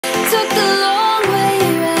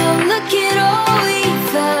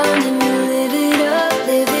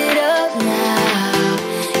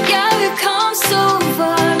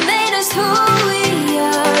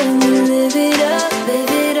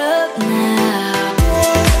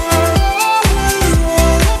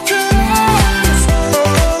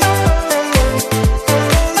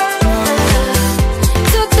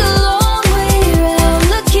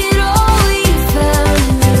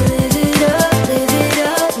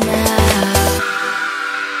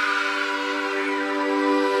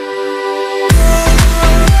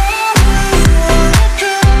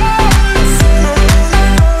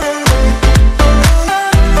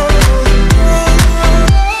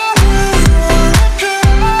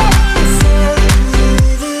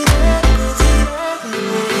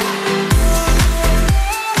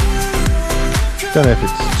Don't know if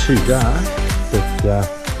it's too dark, but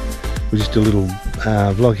we'll just do a little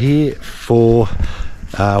vlog here for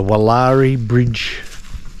Woollari Bridge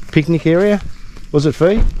picnic area. Was it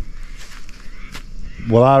Fee?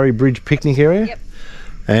 Woollari Bridge picnic area? Yep.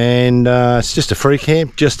 And it's just a free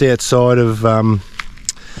camp just outside of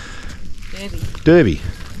Derby.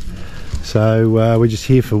 So we're just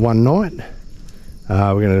here for one night.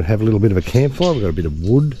 We're going to have a little bit of a campfire. We've got a bit of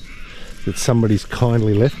wood that somebody's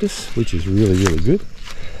kindly left us, which is really, really good.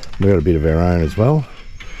 We've got a bit of our own as well.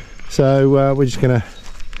 So we're just going to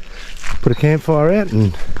put a campfire out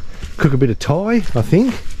and cook a bit of Thai, I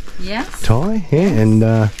think. Yes. Thai, yeah. Yes. And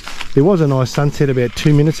there was a nice sunset about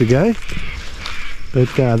 2 minutes ago, but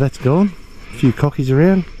that's gone. A few cockies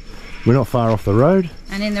around. We're not far off the road.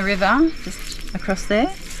 And in the river, just across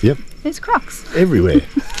there, yep, there's crocs. Everywhere.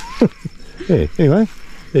 Yeah, anyway,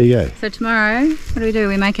 there you go. So tomorrow, what do?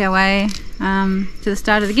 We make our way to the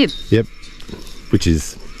start of the Gibb. Yep, which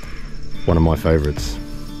is one of my favourites.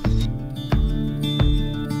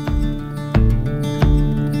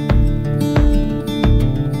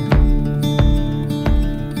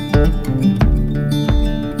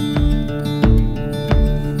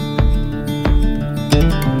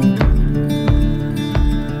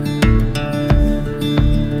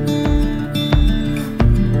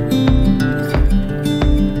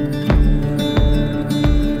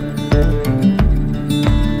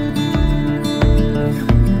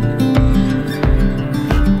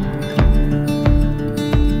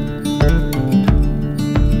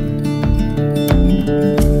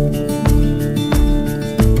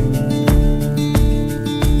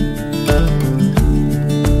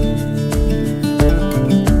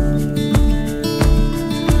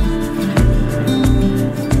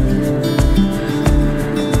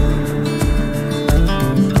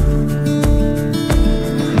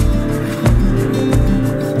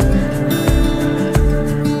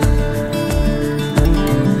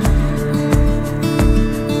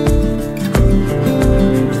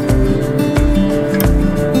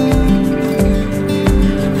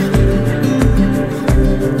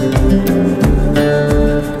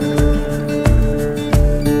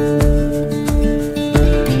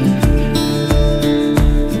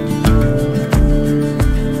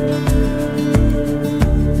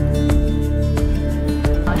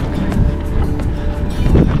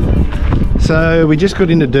 So we just got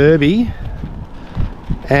into Derby,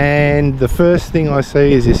 and the first thing I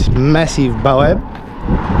see is this massive Boab,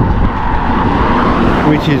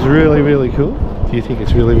 which is really, really cool. Do you think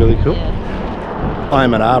it's really, really cool? Yeah.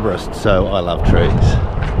 I'm an arborist, so I love trees,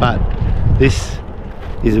 but this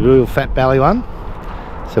is a real fat belly one,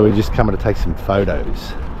 so we're just coming to take some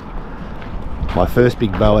photos. My first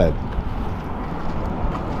big Boab.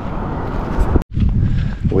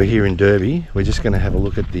 We're here in Derby. We're just going to have a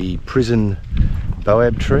look at the prison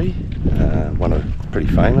Boab tree, one of pretty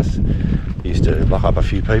famous. Used to lock up a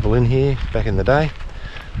few people in here back in the day,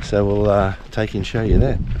 so we'll take you and show you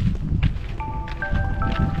that.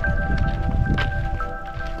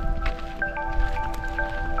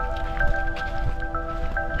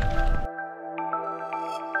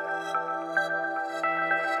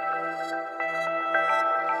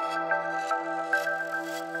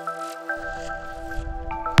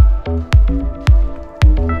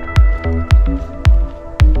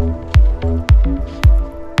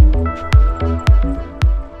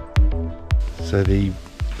 So the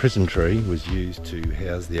prison tree was used to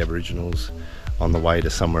house the Aboriginals on the way to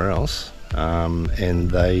somewhere else, and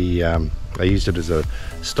they used it as a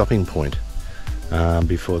stopping point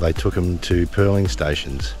before they took them to pearling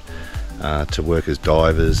stations to work as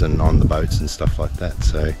divers and on the boats and stuff like that.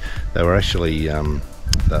 So they were actually,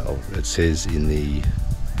 it says in the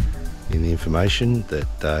information that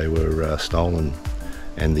they were stolen,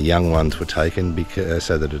 and the young ones were taken because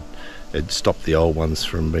so that it stopped the old ones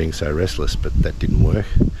from being so restless, but that didn't work.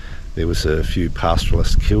 There was a few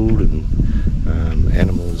pastoralists killed, and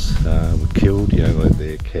animals were killed, you know, like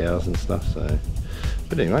their cows and stuff. So,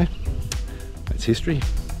 but anyway, that's history.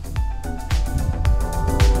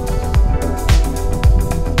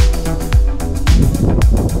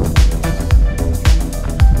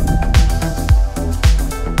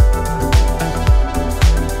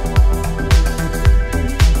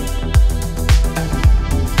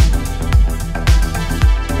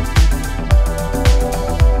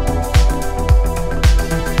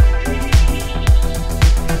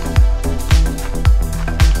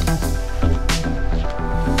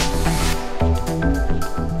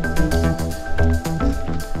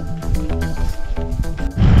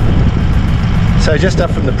 So just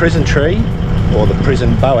up from the prison tree, or the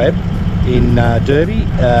prison Boab in Derby,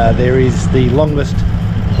 there is the longest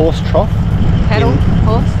horse trough Cattle,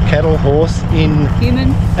 horse. Cattle, horse in...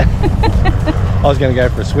 Human. I was going to go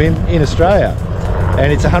for a swim in Australia. And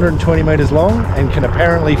it's 120 metres long and can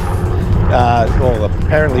apparently,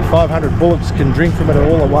 apparently 500 bullocks can drink from it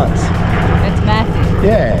all at once. It's massive.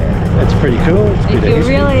 Yeah, that's pretty cool. It's if you're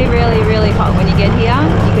really, really, really hot when you get here,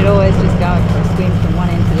 you could always just go for a swim from one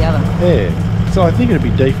end to the other. Yeah, so I think it'd be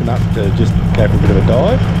deep enough to just go for a bit of a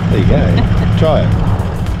dive. There you go, try it.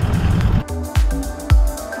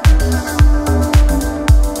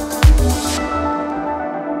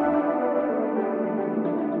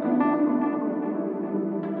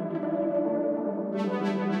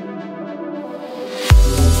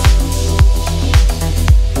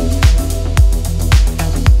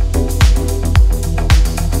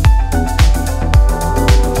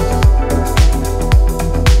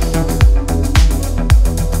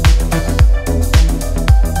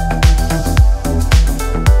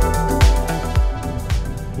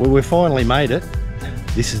 Well, we've finally made it.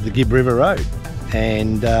 This is the Gibb River Road,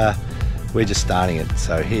 and we're just starting it.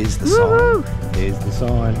 So here's the sign. Here's the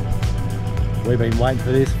sign. We've been waiting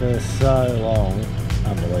for this for so long.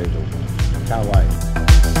 Unbelievable. Can't wait.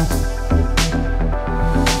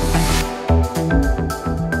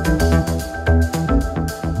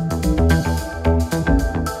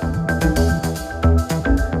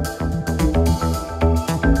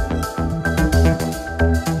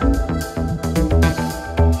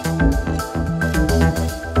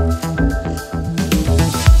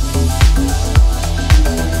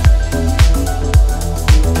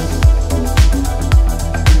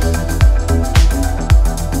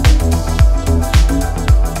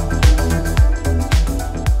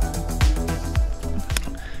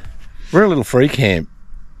 We're a little free camp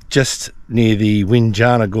just near the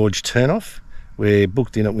Windjana Gorge turnoff. We're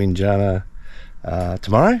booked in at Windjana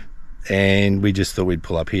tomorrow, and we just thought we'd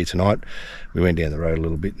pull up here tonight. We went down the road a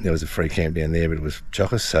little bit, and there was a free camp down there, but it was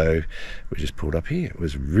chocker, so we just pulled up here. It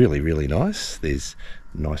was really, really nice. There's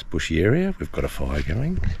a nice bushy area. We've got a fire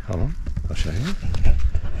going. Hold on, I'll show you.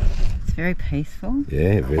 It's very peaceful.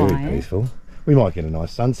 Yeah, very peaceful. We might get a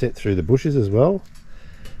nice sunset through the bushes as well.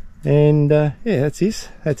 And yeah, that's this.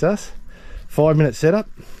 That's us. 5-minute setup.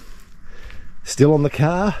 Still on the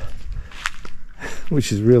car,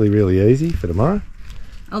 which is really, really easy for tomorrow.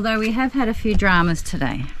 Although we have had a few dramas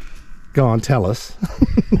today. Go on, tell us.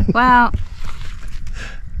 Well,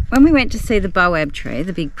 when we went to see the Boab tree,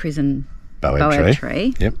 the big prison Boab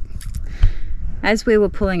tree. Yep. As we were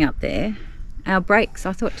pulling up there, our brakes,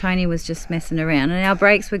 I thought Tony was just messing around, and our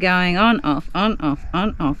brakes were going on, off, on, off,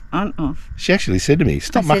 on, off, on, off. She actually said to me,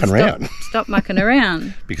 stop mucking around. Stop mucking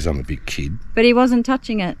around. Because I'm a big kid. But he wasn't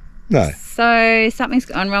touching it. No. So something's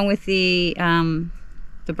gone wrong with the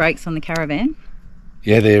brakes on the caravan.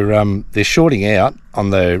 Yeah, they're shorting out on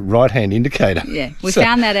the right-hand indicator. Yeah, we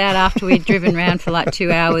found that out after we'd driven around for like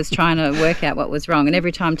 2 hours trying to work out what was wrong. And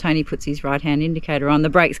every time Tony puts his right-hand indicator on, the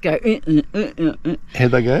brakes go.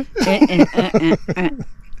 How'd they go?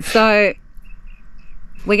 So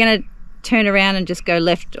we're going to turn around and just go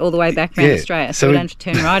left all the way back around Australia, so we don't have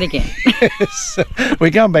to turn right again. So we're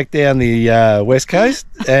going back down the west coast,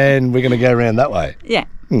 and we're going to go around that way. Yeah.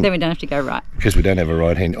 Then we don't have to go right. Because we don't have a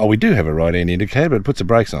right hand. Oh, we do have a right hand indicator, but it puts the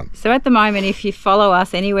brakes on. So at the moment, if you follow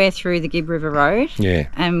us anywhere through the Gibb River Road,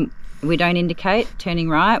 and we don't indicate turning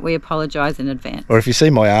right, we apologise in advance. Or if you see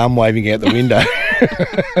my arm waving out the window,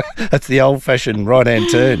 that's the old-fashioned right-hand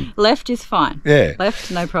turn. Left is fine. Yeah. Left,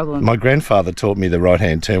 no problem. My grandfather taught me the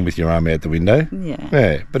right-hand turn with your arm out the window. Yeah.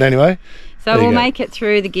 Yeah. But anyway. So we'll make it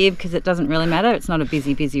through the Gibb because it doesn't really matter. It's not a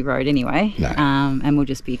busy road anyway. No. And we'll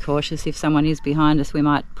just be cautious. If someone is behind us, we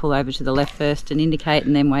might pull over to the left first and indicate,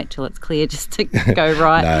 and then wait till it's clear just to go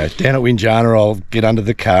right. No, down at Windjana, I'll get under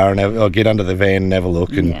the car and I'll get under the van and have a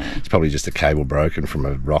look. And it's probably just a cable broken from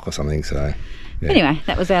a rock or something. So. Yeah. Anyway,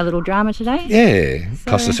 that was our little drama today. Yeah, so,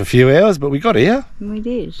 cost us a few hours, but we got here. We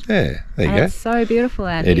did. Yeah, there you go. It's so beautiful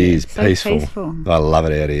out here. It is so peaceful. I love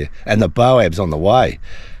it out here. And the Boab's on the way.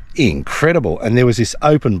 Incredible. And there was this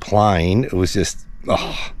open plain. It was just,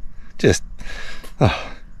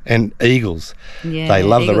 and eagles. Yeah, they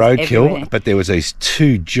love the roadkill, but there was these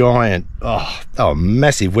two giant,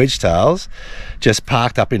 massive wedge-tails just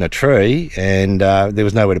parked up in a tree, and there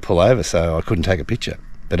was nowhere to pull over, so I couldn't take a picture.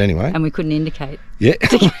 But anyway. And we couldn't indicate. Yeah.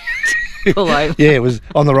 Pull over. Yeah, it was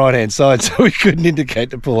on the right-hand side, so we couldn't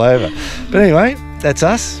indicate to pull over. But anyway, that's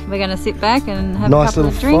us. We're going to sit back and have a couple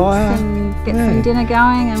of drinks and get some dinner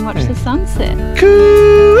going and watch the sunset.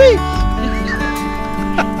 Coo-wee!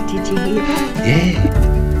 Did you hear that?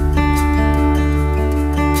 Yeah.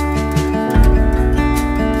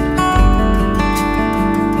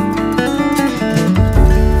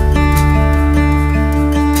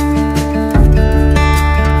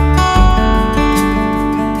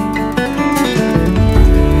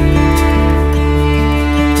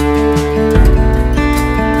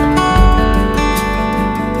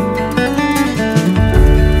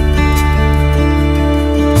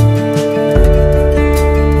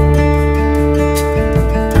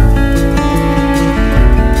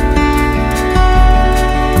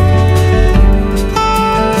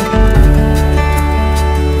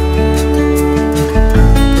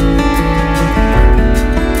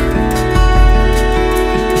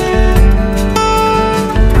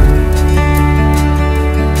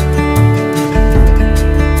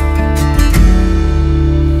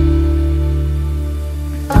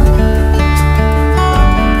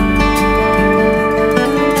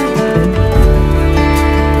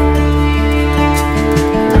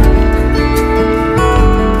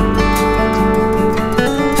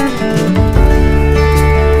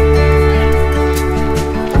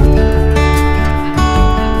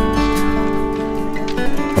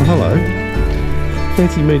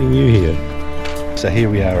 Fancy meeting you here. So here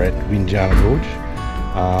we are at Windjana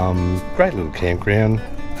Gorge. Great little campground.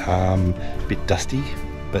 A bit dusty,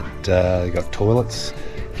 but they've got toilets,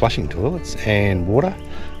 flushing toilets, and water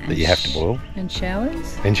that you have to boil. And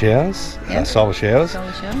showers. And showers, Yep. solar showers.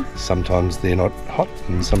 Solar showers. Sometimes they're not hot,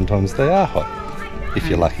 and sometimes they are hot, if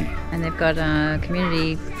you're lucky. And they've got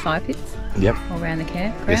community fire pits Yep. all around the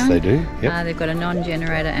campground. Yes, they do. Yep. They've got a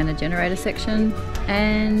non-generator and a generator section,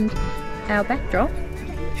 and our backdrop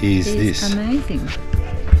is is this. amazing.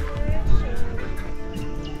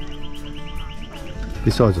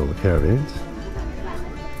 Besides all the caravans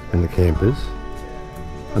and the campers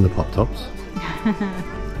and the pop tops.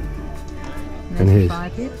 And there's here's- a fire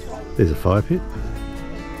pit. There's a fire pit.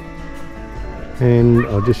 And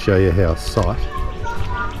I'll just show you our site,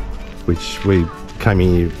 which we came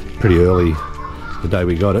in here pretty early the day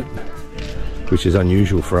we got it, which is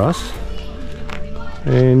unusual for us.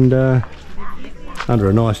 And under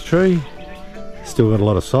a nice tree, still got a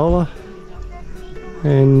lot of solar,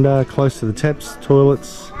 and close to the taps,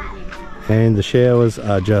 toilets, and the showers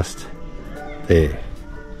are just there.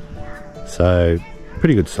 So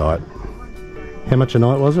pretty good site. How much a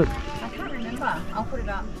night was it? I can't remember. I'll put it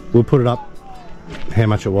up. We'll put it up how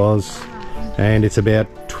much it was, and it's about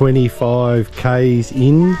 25 k's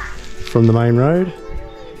in from the main road,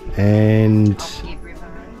 and Gibb River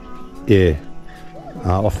Road. yeah,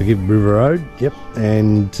 off the Gibb River Road. Yep,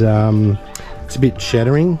 and it's a bit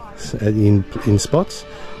shattering in spots,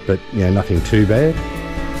 but you know, nothing too bad.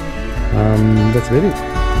 That's about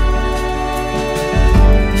it.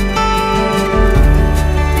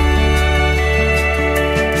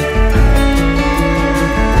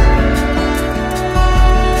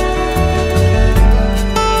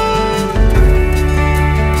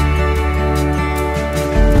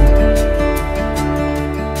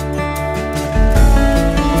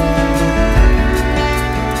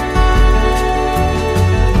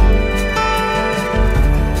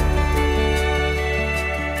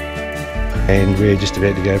 And we're just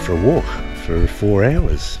about to go for a walk for 4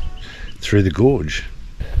 hours through the gorge.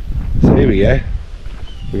 So here we go.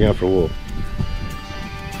 We're going for a walk.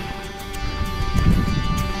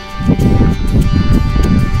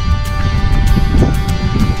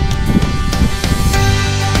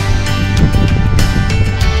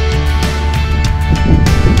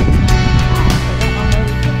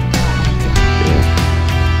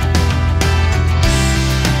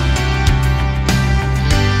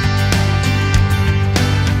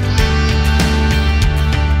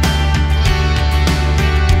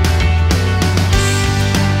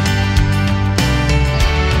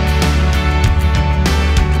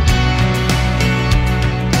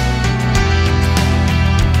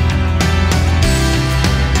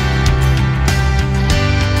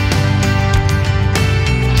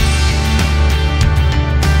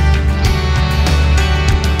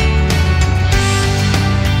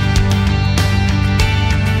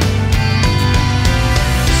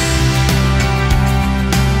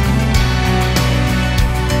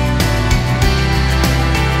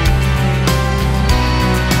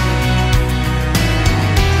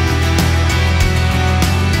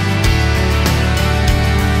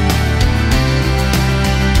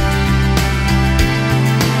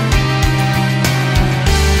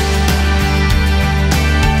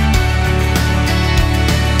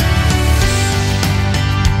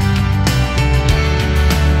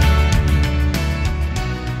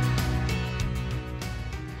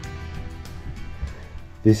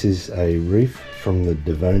 This is a reef from the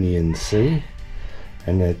Devonian Sea,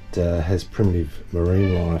 and it has primitive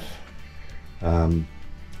marine life in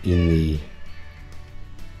the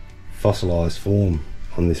fossilised form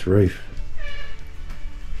on this reef.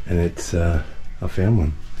 And it's, I found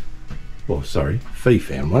one. Well, sorry, Fee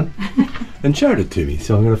found one and showed it to me,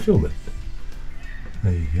 so I'm going to film it.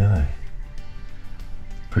 There you go.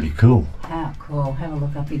 Pretty cool. How cool. Have a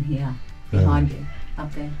look up in here. Behind you.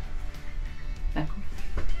 Up there. Backwards.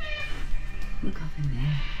 Look up in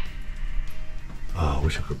there. Oh, I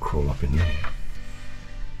wish I could crawl up in there.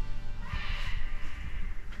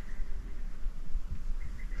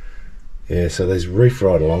 Yeah, so there's reef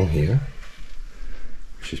right along here,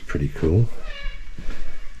 which is pretty cool.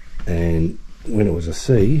 And when it was a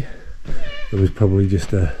sea, it was probably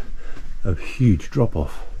just a huge drop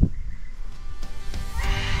off.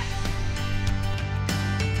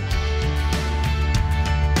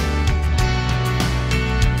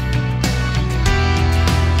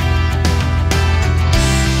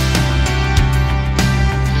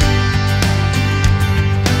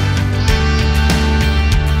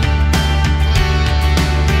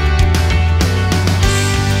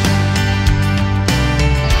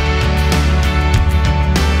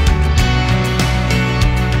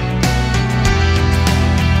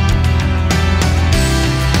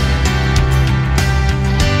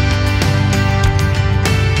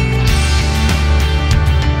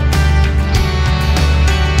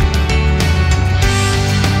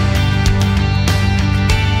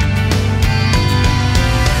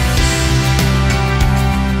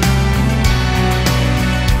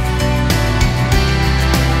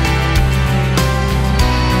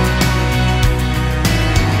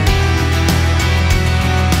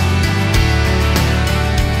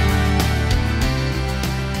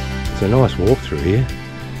 It's a nice walk through here.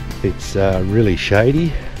 It's really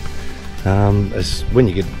shady. As when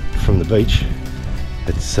you get from the beach,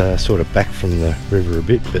 it's sort of back from the river a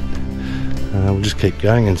bit, but we'll just keep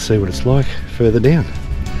going and see what it's like further down.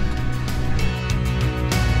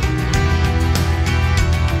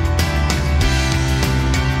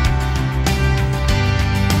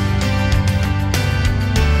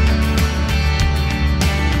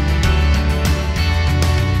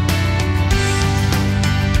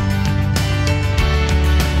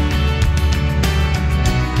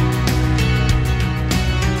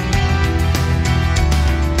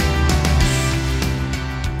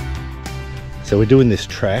 So we're doing this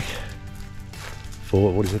track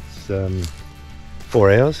for, what is it,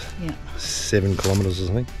 4 hours? Yeah. 7 kilometres or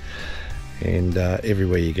something. And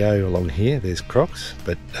everywhere you go along here, there's crocs.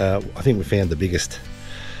 But I think we found the biggest.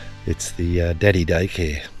 It's the daddy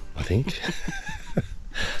daycare, I think.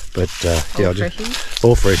 But yeah,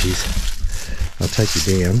 all freshies. I'll take you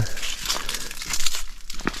down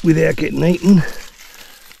without getting eaten.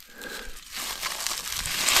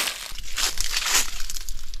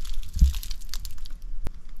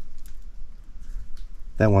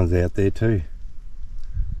 That one's out there too.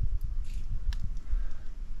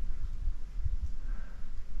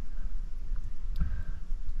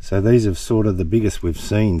 So these are sort of the biggest we've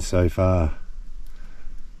seen so far.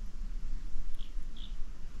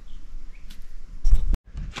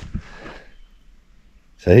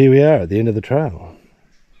 So here we are at the end of the trail.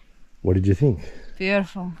 What did you think?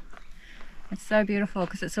 Beautiful. It's so beautiful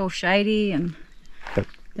because it's all shady and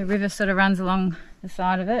the river sort of runs along the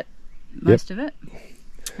side of it, most of it.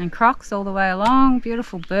 And crocs all the way along,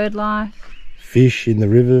 beautiful bird life. Fish in the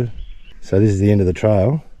river. So this is the end of the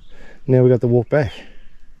trail. Now we've got to walk back.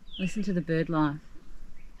 Listen to the bird life.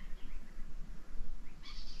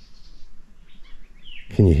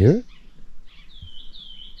 Can you hear it?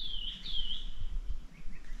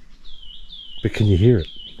 But can you hear it?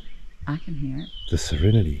 I can hear it. The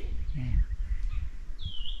serenity. Yeah.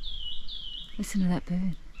 Listen to that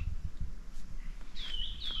bird.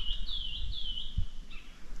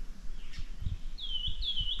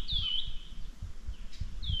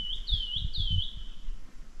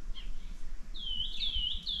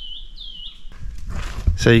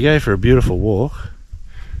 So you go for a beautiful walk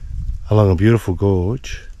along a beautiful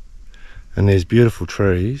gorge, and there's beautiful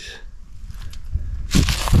trees.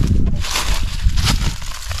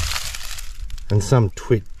 And some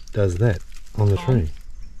twit does that on the tree.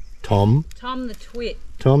 Tom the twit.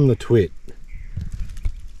 Tom the twit.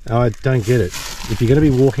 Oh, I don't get it. If you're going to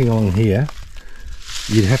be walking along here,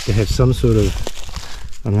 you'd have to have some sort of,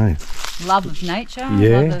 I don't know, love of nature,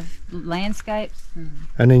 yeah, love of landscapes.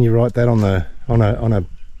 And then you write that on a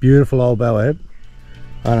beautiful old Boab.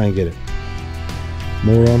 I don't get it.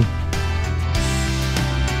 Moron.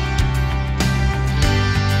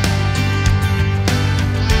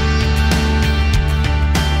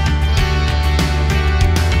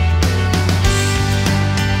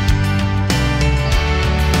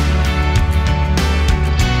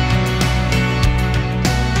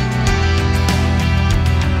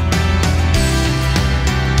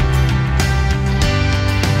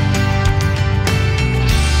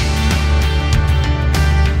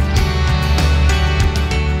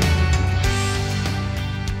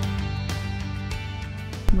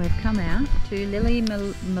 We've come out to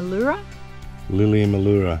Lillimalura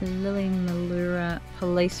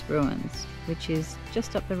Police Ruins, which is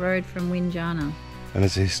just up the road from Windjana. And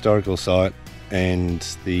it's a historical site, and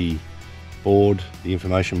the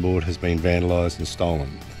information board has been vandalised and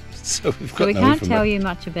stolen. So we can't tell you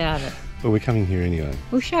much about it. But we're coming here anyway.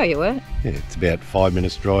 We'll show you it. Yeah, it's about 5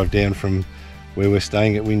 minutes drive down from where we're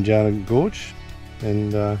staying at Windjana Gorge.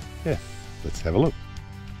 And yeah, let's have a look.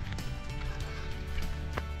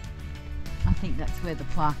 I think that's where the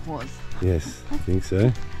plaque was. Yes, I think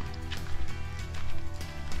so.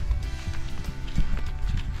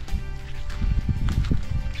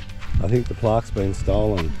 I think the plaque's been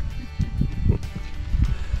stolen.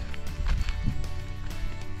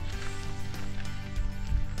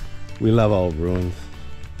 We love old ruins.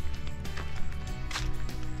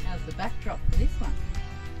 How's the backdrop for this one?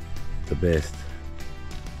 The best.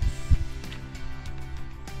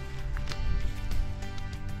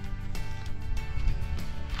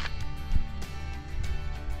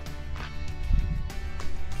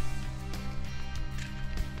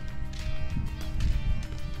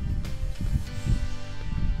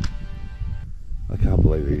 I can't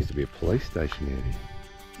believe there used to be a police station out here.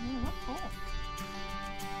 Yeah, what for?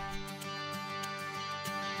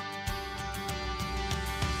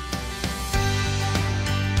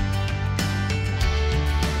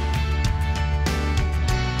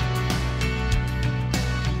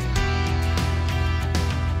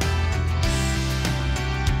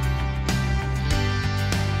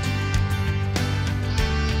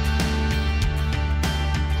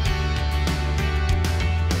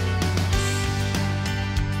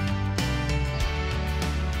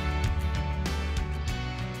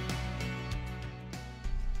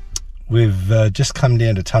 We've just come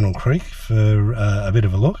down to Tunnelcreek for a bit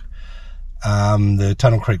of a look. The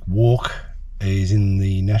Tunnelcreek walk is in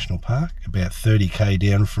the national park, about 30k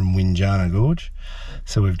down from Windjana Gorge.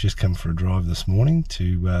 So we've just come for a drive this morning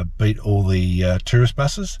to beat all the tourist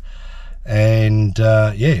buses. And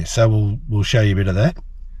yeah, so we'll show you a bit of that.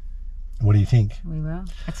 What do you think? We will.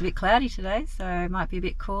 It's a bit cloudy today, so it might be a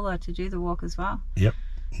bit cooler to do the walk as well. Yep.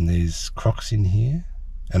 And there's crocs in here,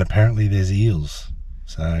 and apparently there's eels.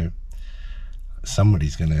 So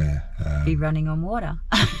somebody's going to be running on water.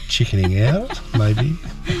 Chickening out, maybe.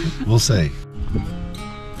 We'll see.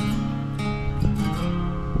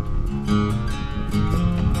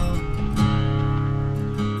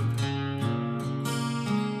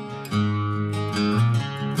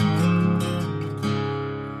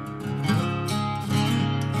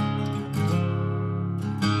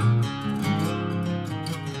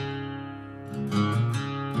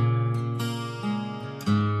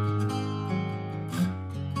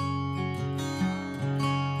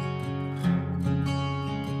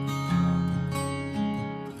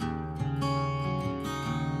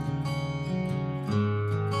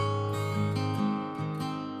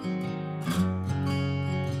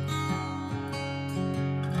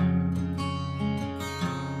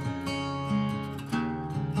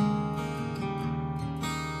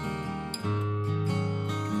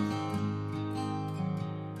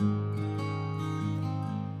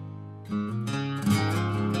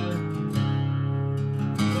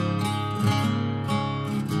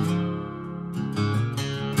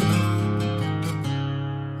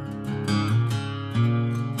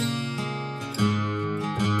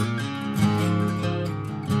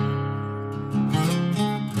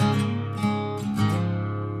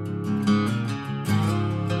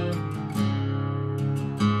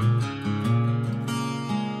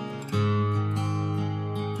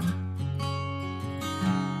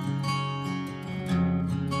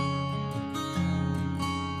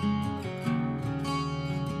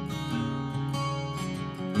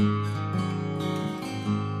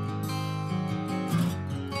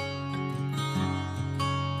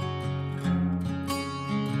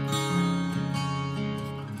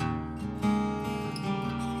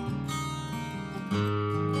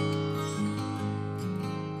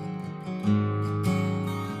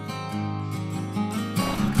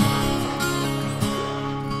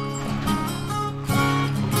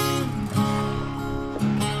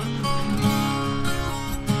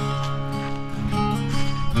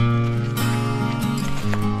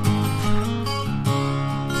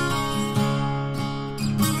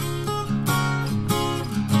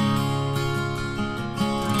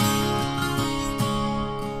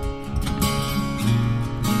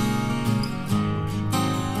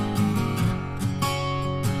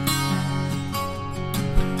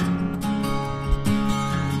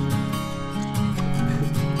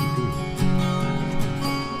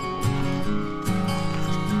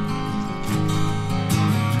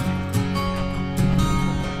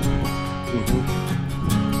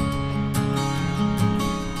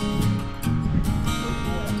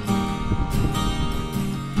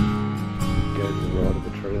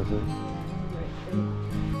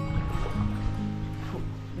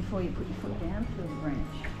 Before you put your foot down to the branch.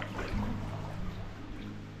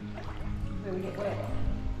 Where we get wet.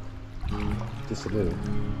 Just a little.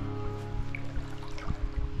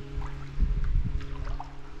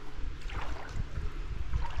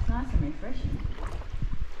 It's nice and refreshing.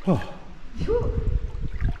 Oh. Whew.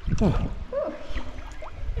 Oh. Whew.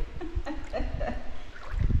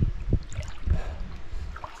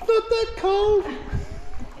 It's not that cold.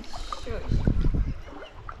 Shush.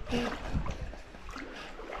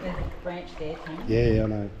 There's a branch there, Tony. Yeah, I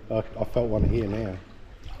know. I felt one here now.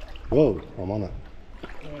 Whoa, I'm on it.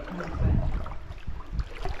 Yeah, come this way.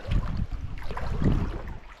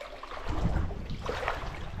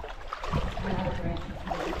 Another branch.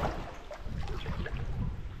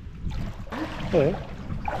 Yeah.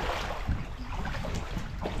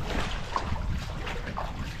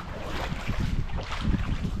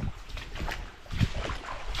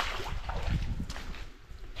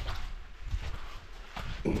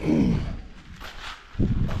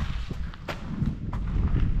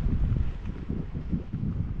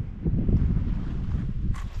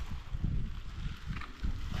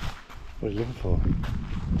 What are you looking for?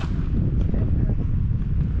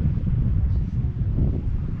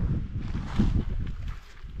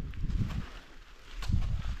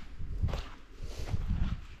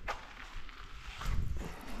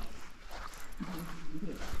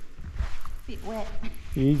 Bit wet.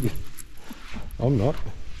 I'm not.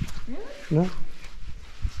 Really? No.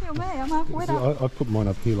 Feel me, I'm half wet up. I put mine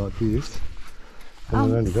up here like this, And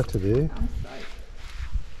we've only got to there.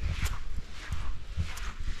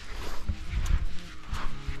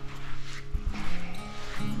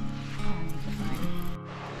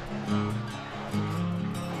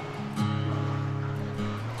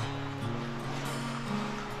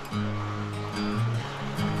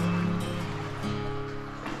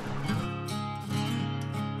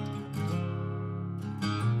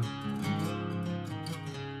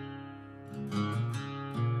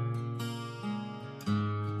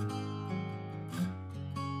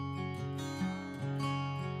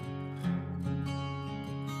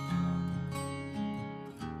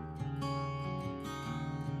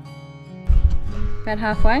 About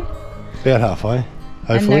halfway. About halfway,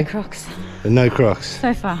 hopefully. And no crocs And no crocs.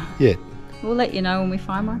 so far. Yet. We'll let you know when we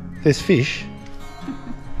find one. There's fish.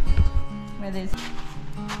 Where there's